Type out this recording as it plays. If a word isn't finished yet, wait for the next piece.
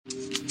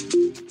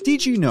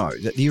Did you know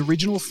that the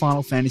original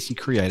Final Fantasy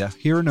creator,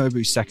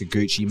 Hironobu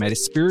Sakaguchi, made a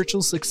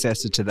spiritual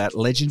successor to that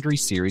legendary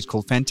series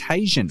called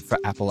Fantasian for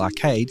Apple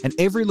Arcade, and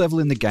every level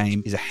in the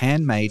game is a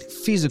handmade,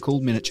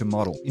 physical miniature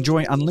model.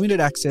 Enjoy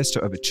unlimited access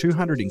to over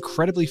 200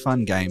 incredibly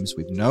fun games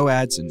with no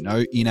ads and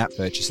no in-app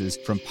purchases.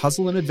 From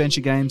puzzle and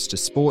adventure games to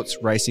sports,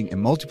 racing,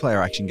 and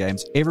multiplayer action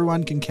games,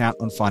 everyone can count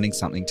on finding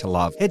something to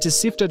love. Head to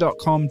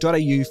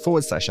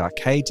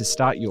sifter.com.au/arcade to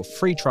start your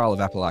free trial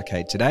of Apple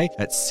Arcade today.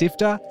 That's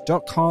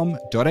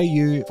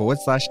sifter.com.au/arcade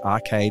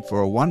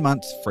for a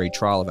 1-month free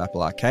trial of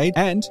Apple Arcade,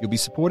 and you'll be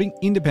supporting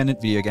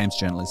independent video games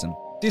journalism.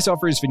 This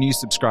offer is for new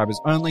subscribers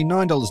only,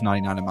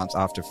 $9.99 a month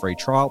after free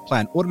trial.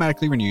 Plan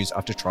automatically renews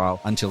after trial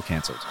until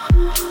cancelled.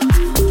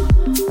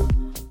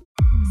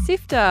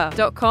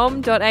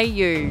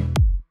 Sifter.com.au.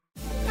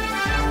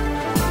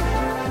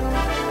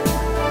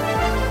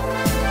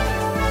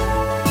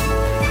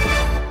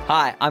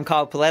 Hi, I'm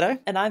Kyle Paletto.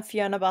 And I'm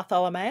Fiona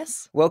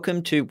Bartholomaeus.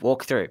 Welcome to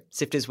Walkthrough,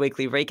 Sifter's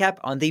weekly recap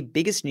on the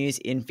biggest news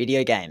in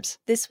video games.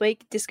 This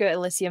week, Disco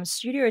Elysium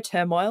studio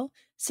turmoil,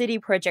 CD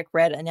Projekt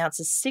Red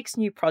announces 6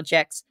 new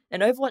projects,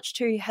 and Overwatch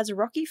 2 has a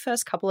rocky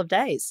first couple of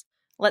days.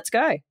 Let's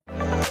go.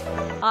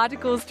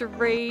 Articles to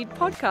read,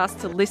 podcasts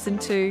to listen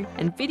to,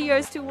 and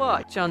videos to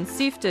watch on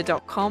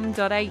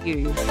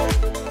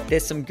sifter.com.au.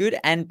 There's some good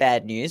and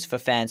bad news for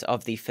fans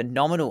of the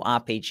phenomenal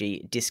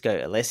RPG Disco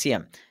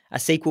Elysium. A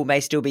sequel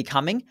may still be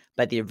coming,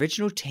 but the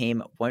original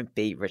team won't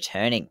be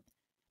returning.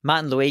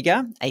 Martin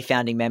Luiga, a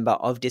founding member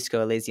of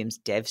Disco Elysium's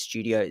dev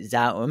studio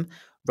ELYSIUM,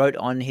 wrote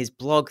on his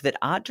blog that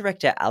art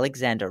director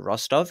Alexander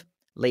Rostov,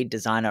 lead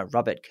designer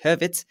Robert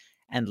Kurvitz,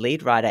 and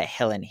lead writer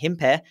Helen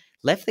Himper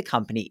left the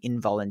company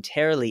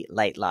involuntarily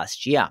late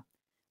last year.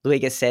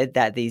 Luiga said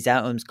that the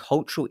ELYSIUM's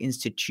cultural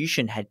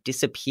institution had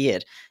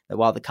disappeared, that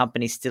while the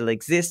company still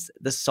exists,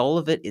 the soul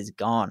of it is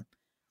gone.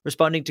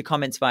 Responding to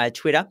comments via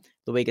Twitter,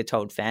 Luiga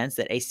told fans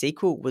that a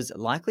sequel was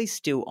likely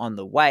still on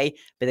the way,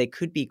 but there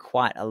could be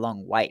quite a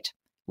long wait.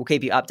 We'll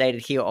keep you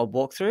updated here on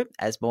Walkthrough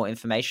as more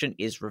information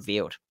is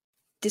revealed.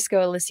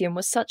 Disco Elysium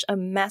was such a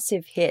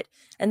massive hit,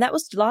 and that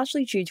was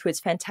largely due to its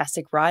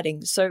fantastic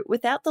writing, so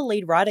without the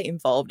lead writer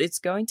involved, it's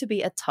going to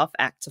be a tough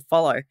act to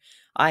follow.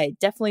 I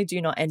definitely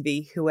do not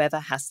envy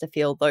whoever has to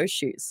fill those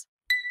shoes.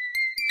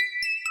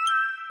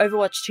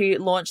 Overwatch 2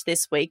 launched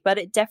this week, but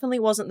it definitely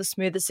wasn't the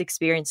smoothest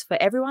experience for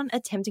everyone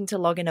attempting to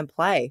log in and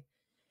play.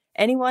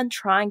 Anyone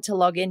trying to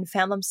log in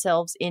found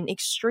themselves in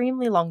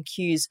extremely long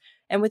queues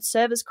and with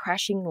servers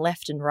crashing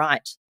left and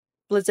right.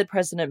 Blizzard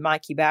President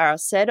Mike Ybarra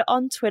said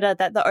on Twitter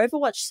that the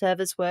Overwatch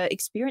servers were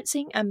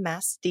experiencing a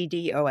mass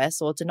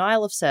DDoS or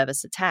denial of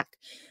service attack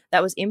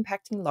that was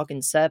impacting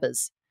login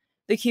servers.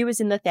 The queue was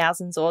in the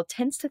thousands or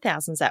tens to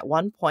thousands at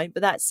one point,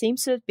 but that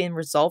seems to have been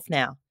resolved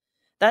now.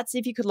 That's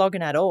if you could log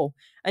in at all.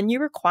 A new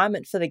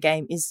requirement for the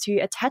game is to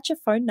attach a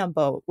phone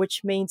number,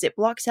 which means it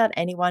blocks out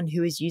anyone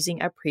who is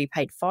using a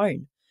prepaid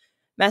phone.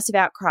 Massive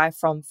outcry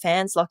from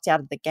fans locked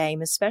out of the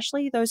game,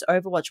 especially those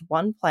Overwatch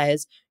 1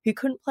 players who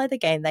couldn't play the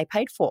game they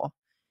paid for.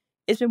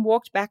 It's been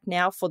walked back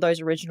now for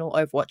those original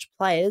Overwatch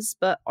players,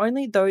 but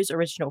only those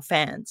original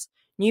fans.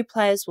 New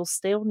players will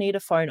still need a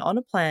phone on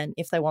a plan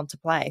if they want to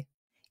play.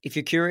 If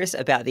you're curious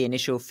about the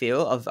initial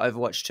feel of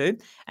Overwatch 2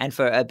 and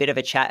for a bit of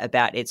a chat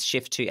about its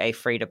shift to a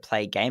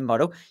free-to-play game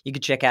model, you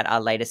can check out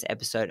our latest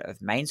episode of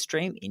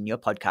Mainstream in your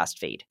podcast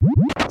feed.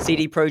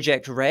 CD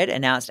Projekt Red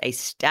announced a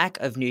stack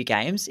of new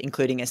games,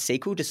 including a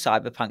sequel to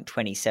Cyberpunk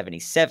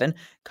 2077,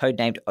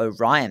 codenamed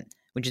Orion,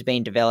 which is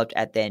being developed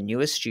at their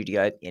newest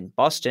studio in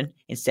Boston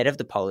instead of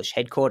the Polish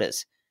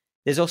headquarters.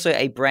 There's also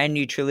a brand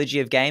new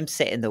trilogy of games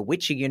set in the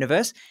Witcher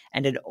universe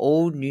and an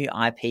all-new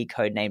IP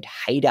codenamed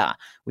Hadar,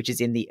 which is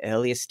in the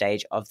earliest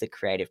stage of the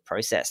creative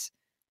process.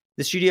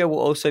 The studio will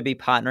also be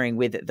partnering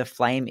with the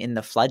Flame in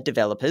the Flood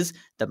developers,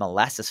 the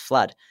Molasses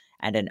Flood,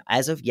 and an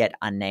as-of-yet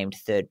unnamed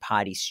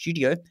third-party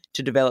studio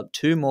to develop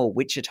 2 more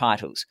Witcher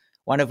titles,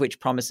 one of which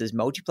promises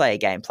multiplayer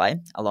gameplay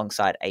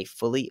alongside a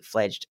fully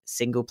fledged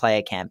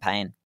single-player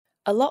campaign.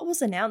 A lot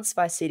was announced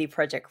by CD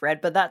Projekt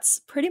Red, but that's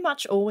pretty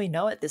much all we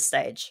know at this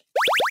stage.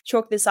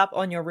 Chalk this up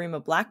on your rumour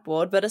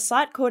blackboard, but a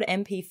site called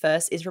MP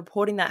First is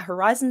reporting that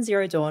Horizon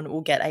Zero Dawn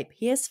will get a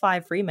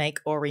PS5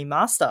 remake or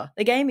remaster.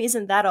 The game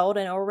isn't that old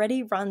and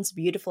already runs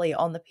beautifully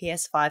on the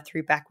PS5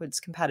 through backwards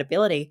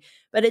compatibility,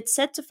 but it's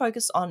set to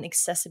focus on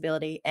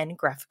accessibility and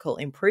graphical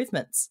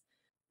improvements.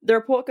 The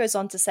report goes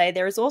on to say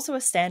there is also a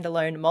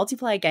standalone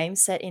multiplayer game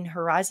set in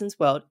Horizon's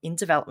world in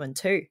development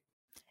too.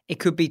 It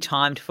could be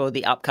timed for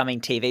the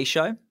upcoming TV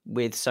show,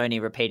 with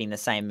Sony repeating the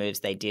same moves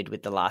they did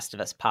with The Last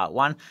of Us Part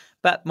 1,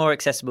 but more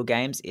accessible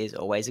games is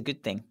always a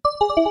good thing.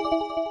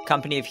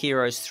 Company of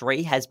Heroes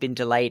 3 has been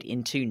delayed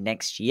into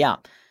next year.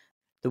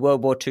 The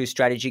World War II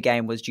strategy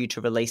game was due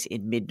to release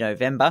in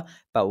mid-November,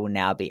 but will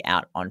now be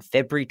out on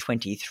February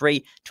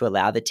 23 to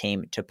allow the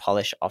team to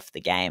polish off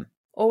the game.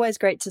 Always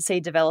great to see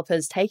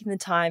developers taking the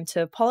time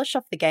to polish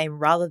off the game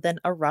rather than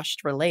a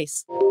rushed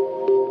release.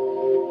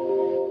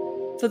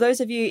 For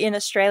those of you in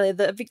Australia,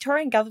 the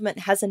Victorian government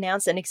has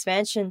announced an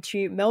expansion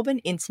to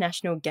Melbourne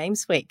International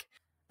Games Week.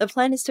 The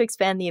plan is to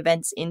expand the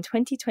events in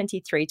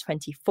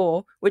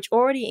 2023-24, which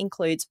already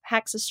includes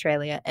PAX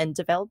Australia and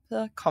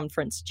Developer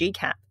Conference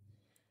GCAP.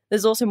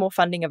 There's also more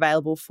funding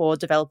available for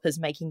developers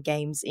making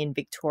games in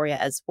Victoria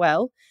as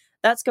well.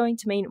 That's going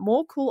to mean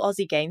more cool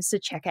Aussie games to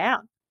check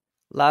out.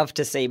 Love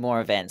to see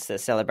more events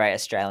that celebrate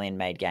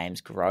Australian-made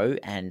games grow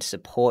and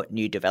support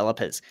new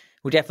developers.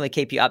 We'll definitely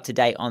keep you up to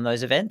date on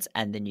those events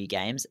and the new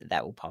games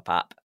that will pop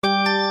up.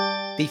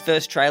 The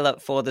first trailer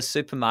for the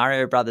Super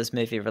Mario Bros.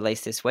 Movie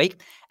released this week,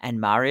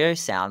 and Mario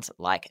sounds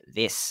like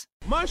this.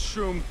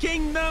 Mushroom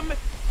Kingdom,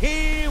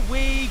 here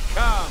we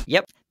come.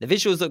 Yep, the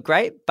visuals look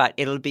great, but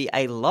it'll be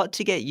a lot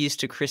to get used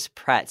to Chris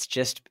Pratt's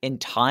just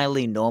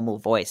entirely normal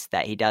voice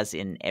that he does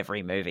in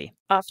every movie.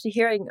 After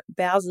hearing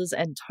Bowser's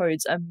and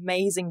Toad's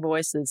amazing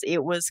voices,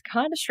 it was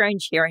kind of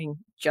strange hearing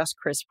just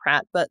Chris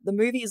Pratt, but the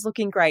movie is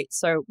looking great,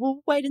 so we'll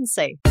wait and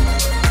see.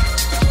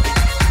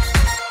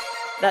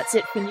 That's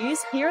it for news.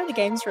 Here are the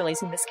games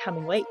releasing this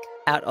coming week.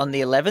 Out on the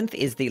 11th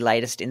is the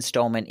latest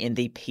installment in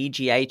the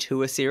PGA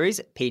Tour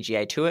series,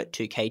 PGA Tour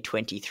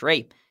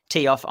 2K23.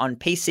 Tee off on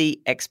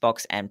PC,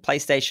 Xbox, and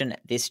PlayStation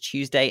this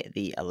Tuesday,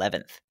 the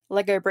 11th.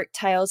 Lego Brick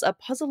Tales, a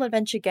puzzle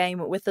adventure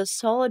game with a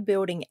solid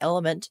building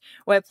element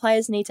where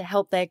players need to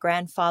help their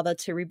grandfather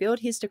to rebuild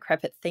his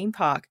decrepit theme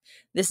park.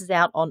 This is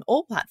out on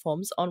all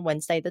platforms on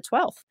Wednesday the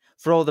 12th.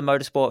 For all the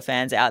motorsport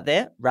fans out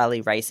there,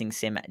 Rally Racing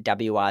Sim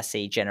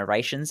WRC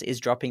Generations is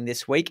dropping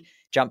this week.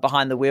 Jump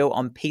behind the wheel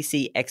on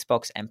PC,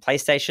 Xbox, and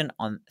PlayStation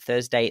on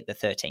Thursday the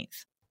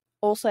 13th.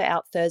 Also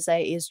out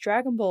Thursday is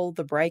Dragon Ball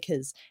The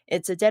Breakers.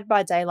 It's a Dead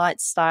by Daylight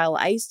style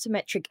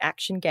asymmetric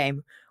action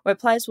game where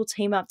players will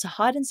team up to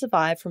hide and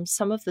survive from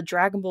some of the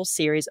Dragon Ball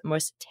series'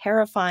 most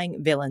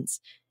terrifying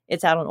villains.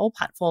 It's out on all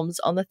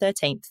platforms on the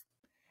 13th.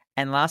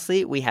 And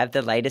lastly, we have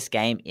the latest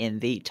game in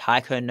the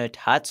Taiko no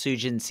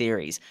Tatsujin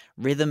series,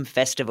 Rhythm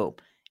Festival.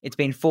 It's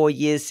been 4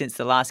 years since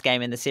the last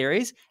game in the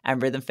series,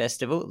 and Rhythm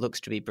Festival looks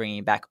to be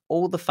bringing back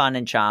all the fun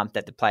and charm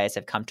that the players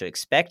have come to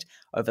expect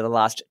over the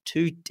last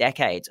 2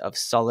 decades of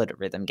solid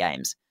rhythm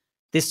games.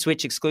 This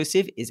Switch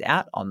exclusive is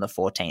out on the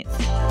 14th.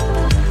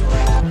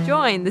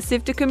 Join the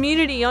Sifter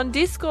community on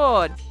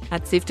Discord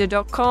at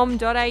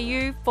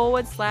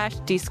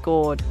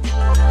sifter.com.au/Discord.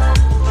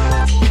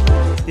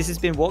 This has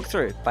been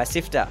Walkthrough by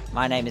Sifter.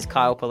 My name is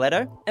Kyle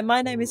Pauletto. And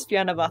my name is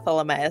Fiona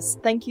Bartholomeus.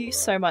 Thank you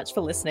so much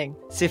for listening.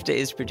 Sifter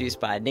is produced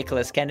by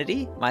Nicholas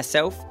Kennedy,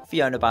 myself,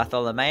 Fiona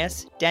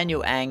Bartholomeus,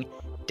 Daniel Ang,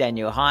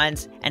 Daniel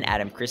Hines, and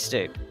Adam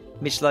Christou.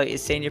 Mitch Lowe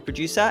is senior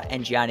producer,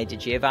 and Gianni Di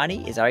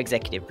Giovanni is our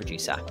executive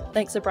producer.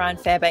 Thanks to Brian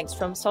Fairbanks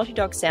from Salty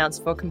Dog Sounds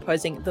for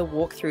composing the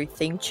Walkthrough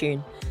theme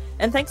tune.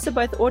 And thanks to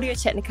both Audio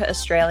Technica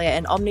Australia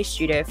and Omni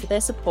Studio for their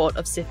support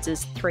of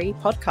Sifter's 3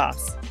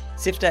 podcasts.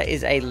 Sifter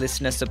is a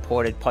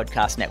listener-supported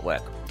podcast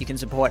network. You can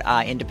support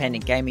our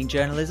independent gaming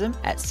journalism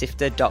at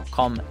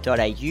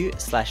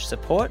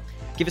sifter.com.au/support.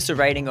 Give us a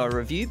rating or a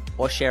review,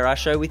 or share our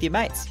show with your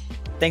mates.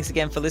 Thanks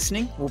again for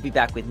listening. We'll be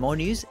back with more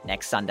news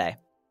next Sunday.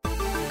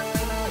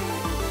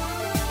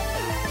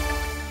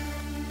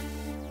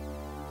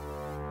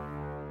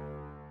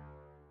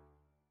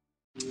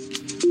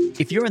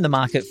 If you're in the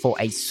market for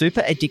a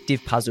super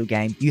addictive puzzle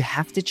game, you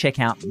have to check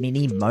out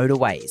Mini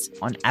Motorways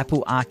on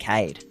Apple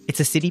Arcade. It's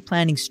a city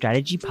planning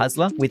strategy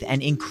puzzler with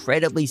an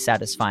incredibly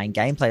satisfying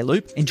gameplay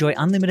loop. Enjoy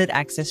unlimited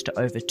access to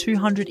over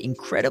 200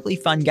 incredibly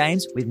fun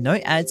games with no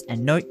ads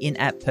and no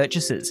in-app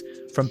purchases.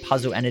 From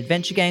puzzle and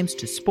adventure games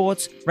to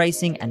sports,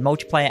 racing, and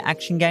multiplayer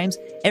action games,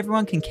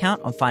 everyone can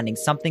count on finding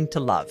something to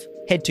love.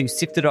 Head to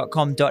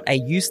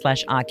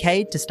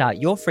sifter.com.au/arcade to start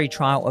your free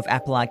trial of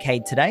Apple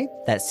Arcade today.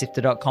 That's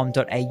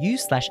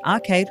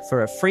sifter.com.au/arcade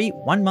for a free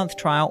 1-month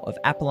trial of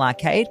Apple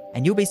Arcade,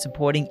 and you'll be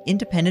supporting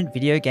independent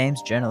video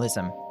games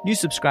journalism. New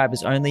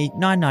subscribers only,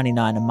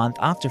 $9.99 a month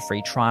after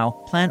free trial.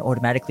 Plan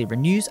automatically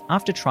renews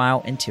after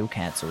trial until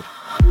cancelled.